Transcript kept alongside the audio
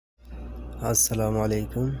السلام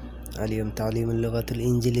عليكم. اليوم تعليم اللغة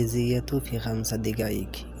الإنجليزية في 5 دقائق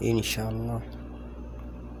إن شاء الله.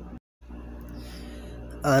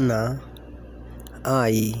 أنا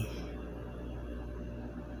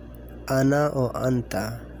أنا وأنت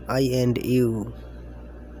I and you.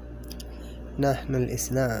 نحن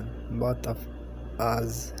الاثنان both of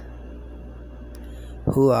us.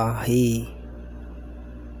 هو he.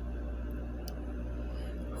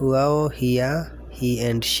 هو هي he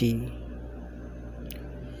and she.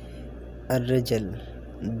 الرجل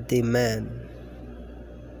the man.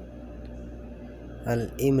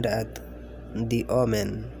 الامرأة the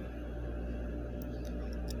woman.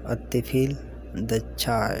 الطفل the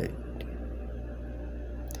child.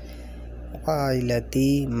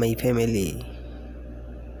 عائلتي my family.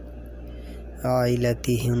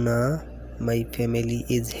 عائلتي هنا my family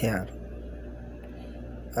is here.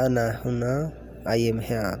 أنا هنا I am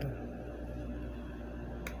here.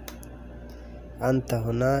 أنت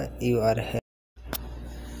هنا you are here.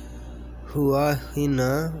 هو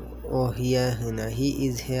هنا وهي هنا he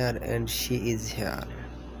is here and she is here.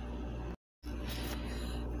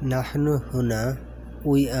 نحن هنا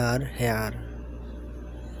we are here.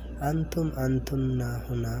 أنتن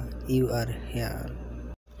هنا you are here.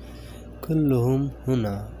 كلهم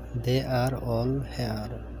هنا they are all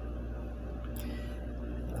here.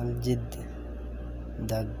 الجد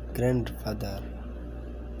the grandfather.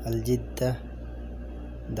 الجدة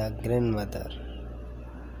the grandmother.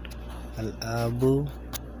 الأب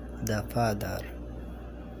the father.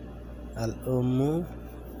 الأم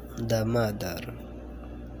the mother.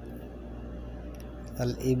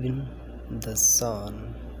 الابن the son.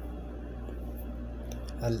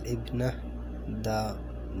 الابنة the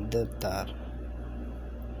daughter.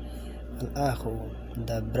 الأخ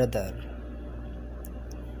the brother.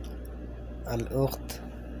 الأخت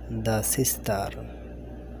the sister.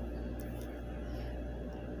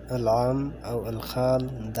 العم أو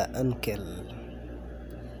الخال the uncle.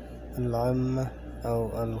 العمة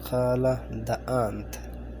أو الخالة the aunt.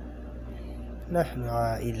 نحن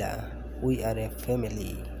عائلة we are a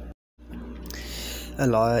family.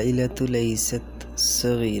 العائلة ليست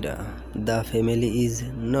صغيرة the family is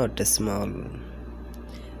not small.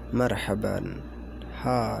 مرحبا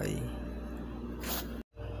hi.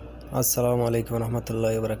 السلام عليكم ورحمة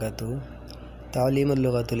الله وبركاته. تعليم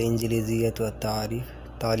اللغة الإنجليزية والتعاريف.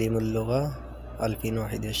 تعليم اللغة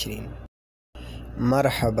 2021.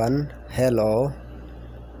 مرحبا hello.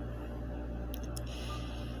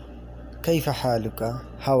 كيف حالك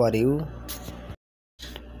how are you.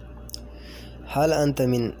 هل أنت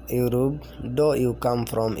من يوروب do you come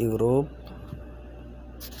from Europe.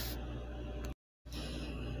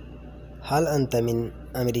 هل أنت من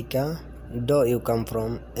أمريكا do you come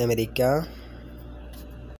from America.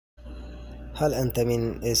 هل أنت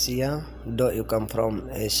من آسيا do you come from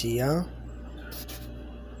Asia.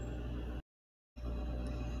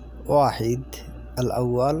 واحد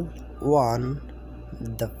الأول one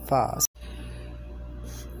the first.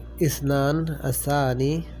 اثنان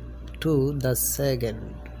الثاني two the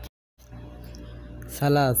second.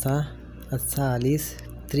 ثلاثة الثالث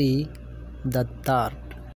three the third.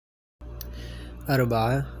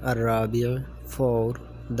 أربعة الرابع four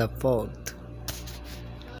the fourth.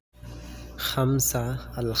 خمسة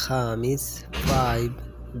الخامس five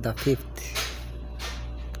the fifth.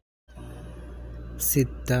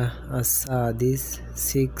 ستة السادس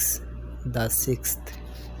six the sixth.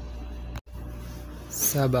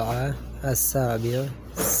 سبعة السابع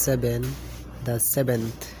seven the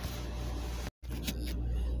seventh.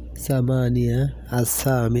 ثمانية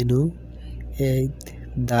الثامن eight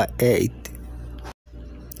the eighth.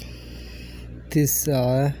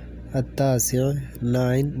 تسعة التاسع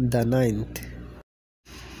nine the ninth.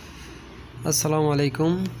 السلام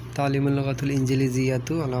عليكم. تعليم اللغة الإنجليزية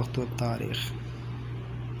الوقت والتاريخ.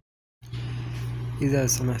 إذا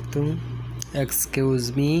سمحتم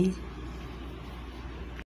excuse me.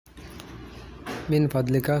 من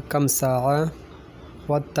فضلك كم ساعة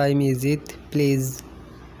what time is it please.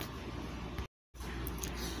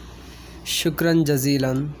 شكرا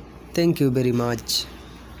جزيلا thank you very much.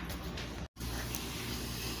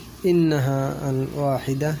 إنها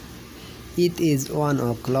الواحدة it is 1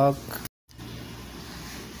 o'clock.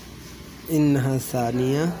 إنها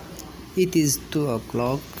الثانية it is 2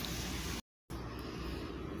 o'clock.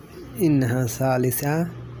 إنها الثالثة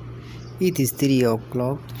it is 3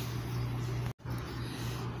 o'clock.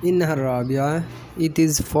 إنها الرابعة it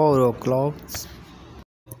is 4 o'clock.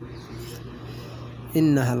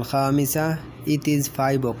 إنها الخامسة it is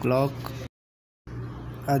 5 o'clock.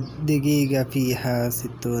 الدقيقة فيها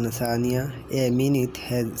 60 ثانية. A minute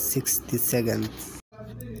has 60 seconds.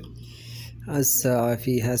 الساعة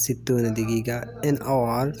فيها 60 دقيقة. An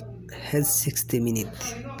hour has 60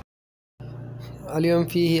 minutes. اليوم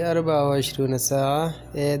فيه 24 ساعة.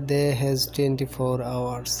 A day has 24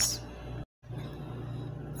 hours.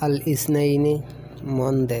 الاثنين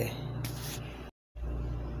Monday.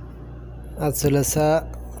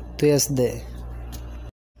 الثلاثاء Tuesday.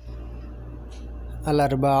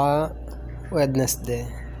 الأربعاء Wednesday.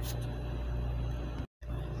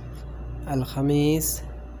 الخميس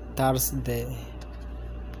Thursday.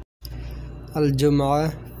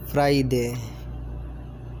 الجمعة Friday.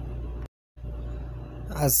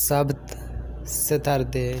 السبت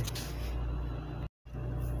Saturday.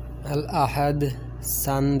 الأحد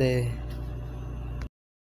Sunday.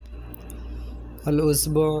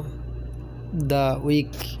 الأسبوع The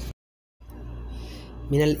week.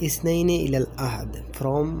 من الاثنين إلى الأحد.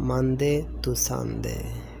 From Monday to Sunday.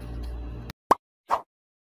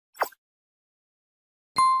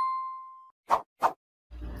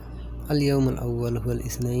 اليوم الأول هو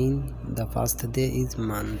الاثنين. The first day is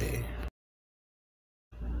Monday.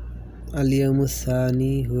 اليوم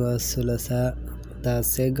الثاني هو الثلاثاء. The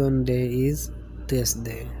second day is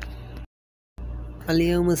Tuesday.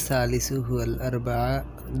 اليوم الثالث هو الأربعاء.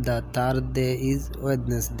 The third day is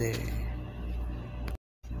Wednesday.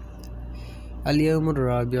 اليوم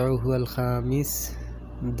الرابع هو الخامس.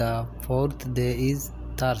 The fourth day is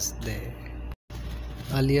Thursday.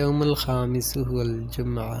 اليوم الخامس هو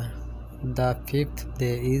الجمعة. The fifth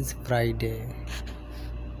day is Friday.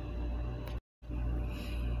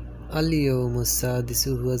 اليوم السادس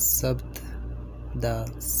هو السبت. The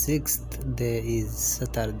sixth day is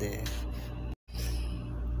Saturday.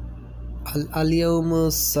 اليوم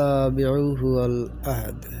السابع هو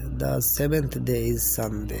الأحد. The seventh day is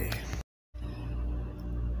Sunday.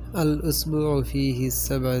 الأسبوع فيه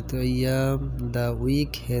 7 أيام. The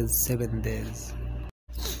week has 7 days.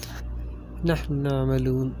 نحن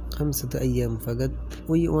نعمل 5 أيام فقط.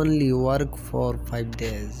 We only work for 5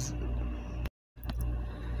 days.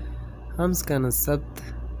 أمس كان السبت.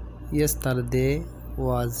 Yesterday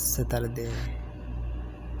was Saturday.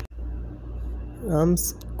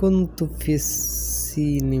 أمس كنت في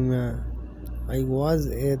السينما. I was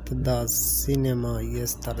at the cinema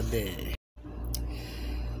yesterday.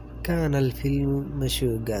 كان الفيلم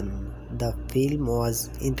مشوقا. The film was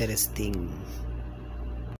interesting.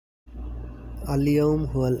 اليوم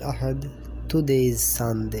هو الأحد. Today is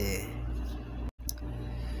Sunday.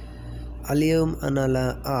 اليوم أنا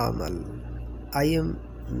لا أعمل. I am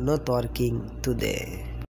not working today.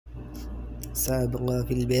 سأبقى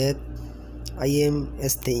في البيت. I am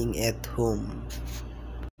staying at home.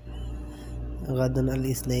 غدا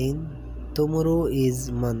الاثنين. Tomorrow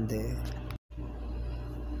is Monday.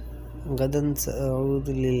 غدا سأعود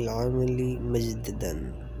للعمل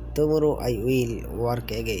مجددا. Tomorrow I will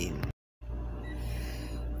work again.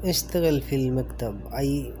 اشتغل في المكتب.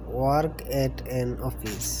 I work at an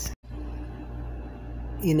office.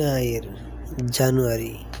 يناير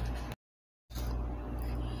January.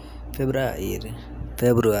 فبراير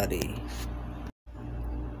February.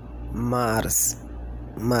 مارس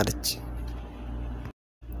March.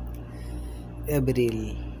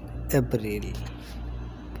 أبريل April.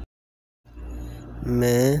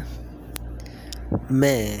 May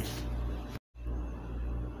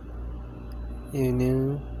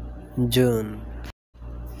June.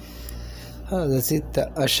 هذا 6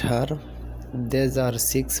 أشهر. These are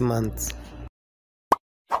 6 months.